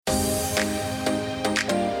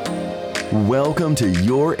Welcome to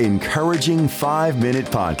your encouraging 5-minute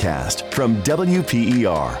podcast from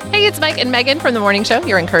WPER. Hey, it's Mike and Megan from The Morning Show,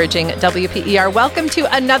 your encouraging WPER. Welcome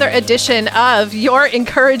to another edition of your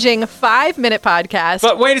encouraging 5-minute podcast.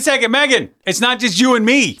 But wait a second, Megan. It's not just you and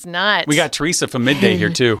me. It's not. We got Teresa from Midday here,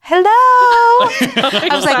 too. Hello. I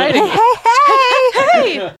was like,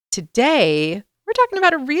 hey. Today, we're talking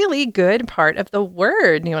about a really good part of the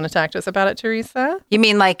Word. You want to talk to us about it, Teresa? You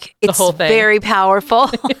mean like it's whole thing. very powerful?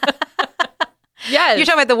 Yes. You're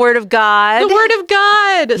talking about the Word of God? The Word of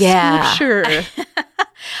God. Yeah. Scripture.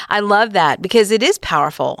 I love that because it is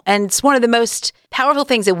powerful. And it's one of the most powerful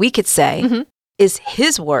things that we could say is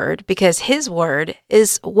His Word, because His Word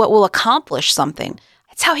is what will accomplish something.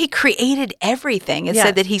 It's how He created everything. It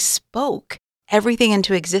said that He spoke everything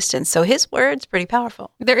into existence. So His Word's pretty powerful.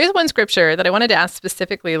 There is one scripture that I wanted to ask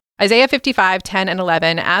specifically. Isaiah 55:10 and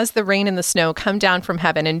 11, as the rain and the snow come down from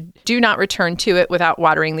heaven and do not return to it without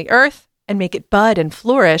watering the earth and make it bud and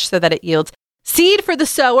flourish so that it yields seed for the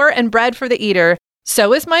sower and bread for the eater,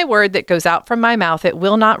 so is my word that goes out from my mouth. It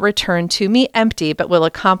will not return to me empty, but will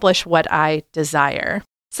accomplish what I desire.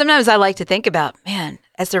 Sometimes I like to think about, man,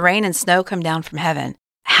 as the rain and snow come down from heaven,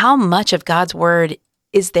 how much of God's Word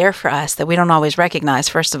is there for us that we don't always recognize,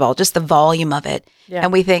 first of all, just the volume of it. Yeah.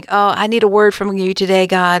 And we think, oh, I need a word from you today,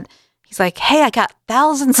 God. He's like, hey, I got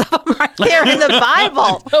thousands of them right there in the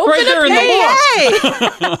Bible. Right there in the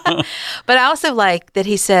book. Hey. But I also like that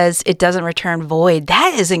He says it doesn't return void.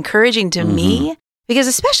 That is encouraging to me, because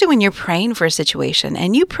especially when you're praying for a situation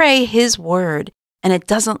and you pray His Word and it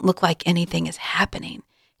doesn't look like anything is happening.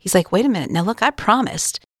 He's like, wait a minute. Now, look, I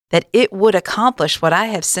promised that it would accomplish what I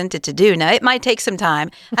have sent it to do. Now, it might take some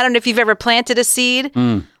time. I don't know if you've ever planted a seed.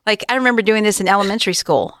 Like, I remember doing this in elementary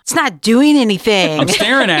school. It's not doing anything. I'm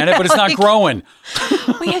staring at it, but it's not growing.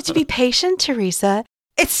 We have to be patient, Teresa.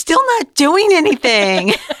 It's still not doing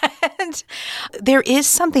anything. And there is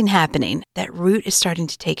something happening. That root is starting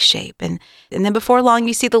to take shape. And then before long,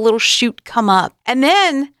 you see the little shoot come up. And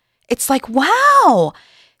then it's like, wow,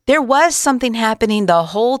 there was something happening the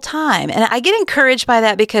whole time. And I get encouraged by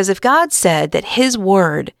that, because if God said that His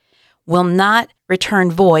Word will not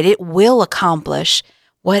return void, it will accomplish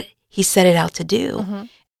what He set it out to do.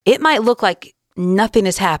 It might look like nothing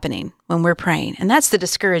is happening when we're praying. And that's the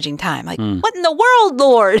discouraging time. Like, what in the world,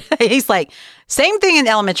 Lord? He's like, same thing in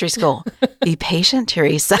elementary school. Be patient,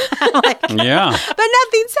 Teresa. I'm like, Yeah. but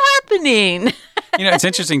nothing's happening. You know, it's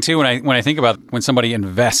interesting, too, when I think about when somebody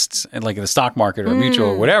invests in like the stock market or mutual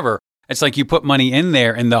or whatever, it's like you put money in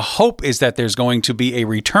there and the hope is that there's going to be a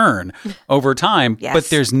return over time, but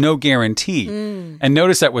there's no guarantee. And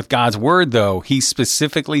notice that with God's Word, though, He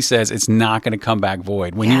specifically says it's not going to come back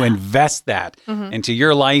void. When you invest that into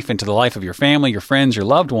your life, into the life of your family, your friends, your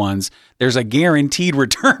loved ones, there's a guaranteed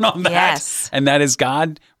return on that. Yes. And that is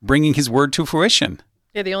God bringing His Word to fruition.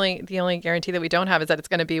 Yeah, the only guarantee that we don't have is that it's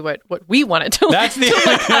going to be what we want it to That's the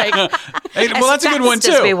look like. Hey, well, that's a good one fast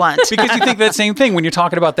as too. we want. Because you think that same thing when you're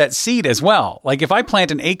talking about that seed as well. Like if I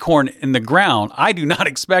plant an acorn in the ground, I do not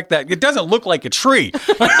expect that. It doesn't look like a tree,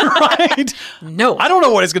 right? No. I don't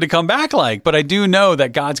know what it's going to come back like, but I do know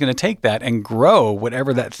that God's going to take that and grow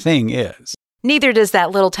whatever that thing is. Neither does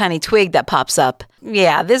that little tiny twig that pops up.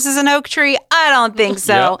 Yeah, this is an oak tree. I don't think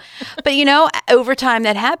so. But you know, over time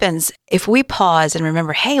that happens. If we pause and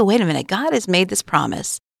remember, hey, wait a minute, God has made this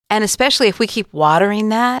promise. And especially if we keep watering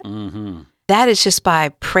that, that is just by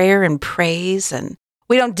prayer and praise, and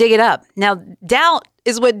we don't dig it up. Now, doubt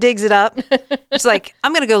is what digs it up. It's like,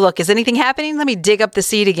 I'm going to go look. Is anything happening? Let me dig up the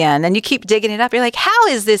seed again. And you keep digging it up. You're like, how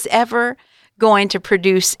is this ever going to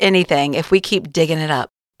produce anything if we keep digging it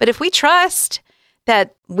up? But if we trust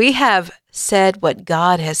that we have said what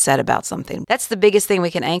God has said about something, that's the biggest thing we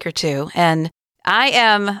can anchor to. And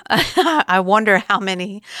I wonder how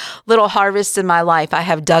many little harvests in my life I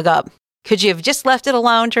have dug up. Could you have just left it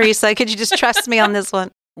alone, Teresa? Could you just trust me on this one?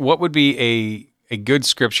 What would be a good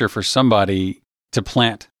scripture for somebody to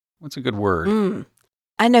plant? What's a good word?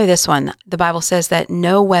 I know this one. The Bible says that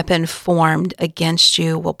no weapon formed against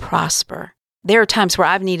you will prosper. There are times where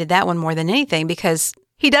I've needed that one more than anything, because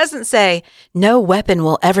He doesn't say, no weapon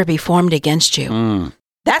will ever be formed against you.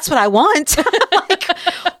 That's what I want. Like,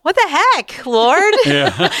 what the heck, Lord?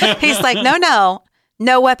 He's like,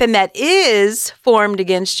 no weapon that is formed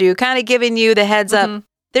against you, kind of giving you the heads up.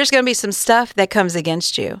 There's going to be some stuff that comes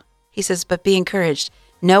against you. He says, but be encouraged.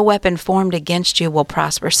 No weapon formed against you will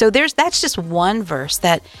prosper. So that's just one verse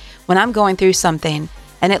that when I'm going through something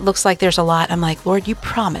and it looks like there's a lot, I'm like, Lord, you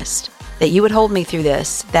promised that you would hold me through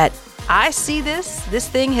this, that I see this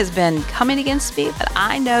thing has been coming against me, but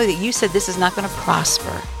I know that you said this is not going to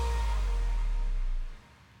prosper.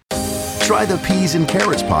 Try the Peas and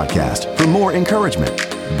Carrots podcast for more encouragement.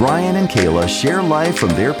 Brian and Kayla share life from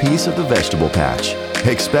their piece of the vegetable patch.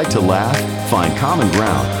 Expect to laugh, find common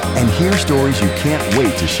ground, and hear stories you can't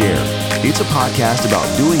wait to share. It's a podcast about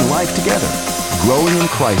doing life together, growing in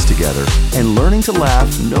Christ together, and learning to laugh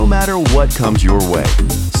no matter what comes your way.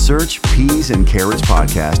 Search Peas and Carrots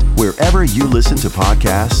podcast wherever you listen to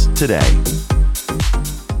podcasts today.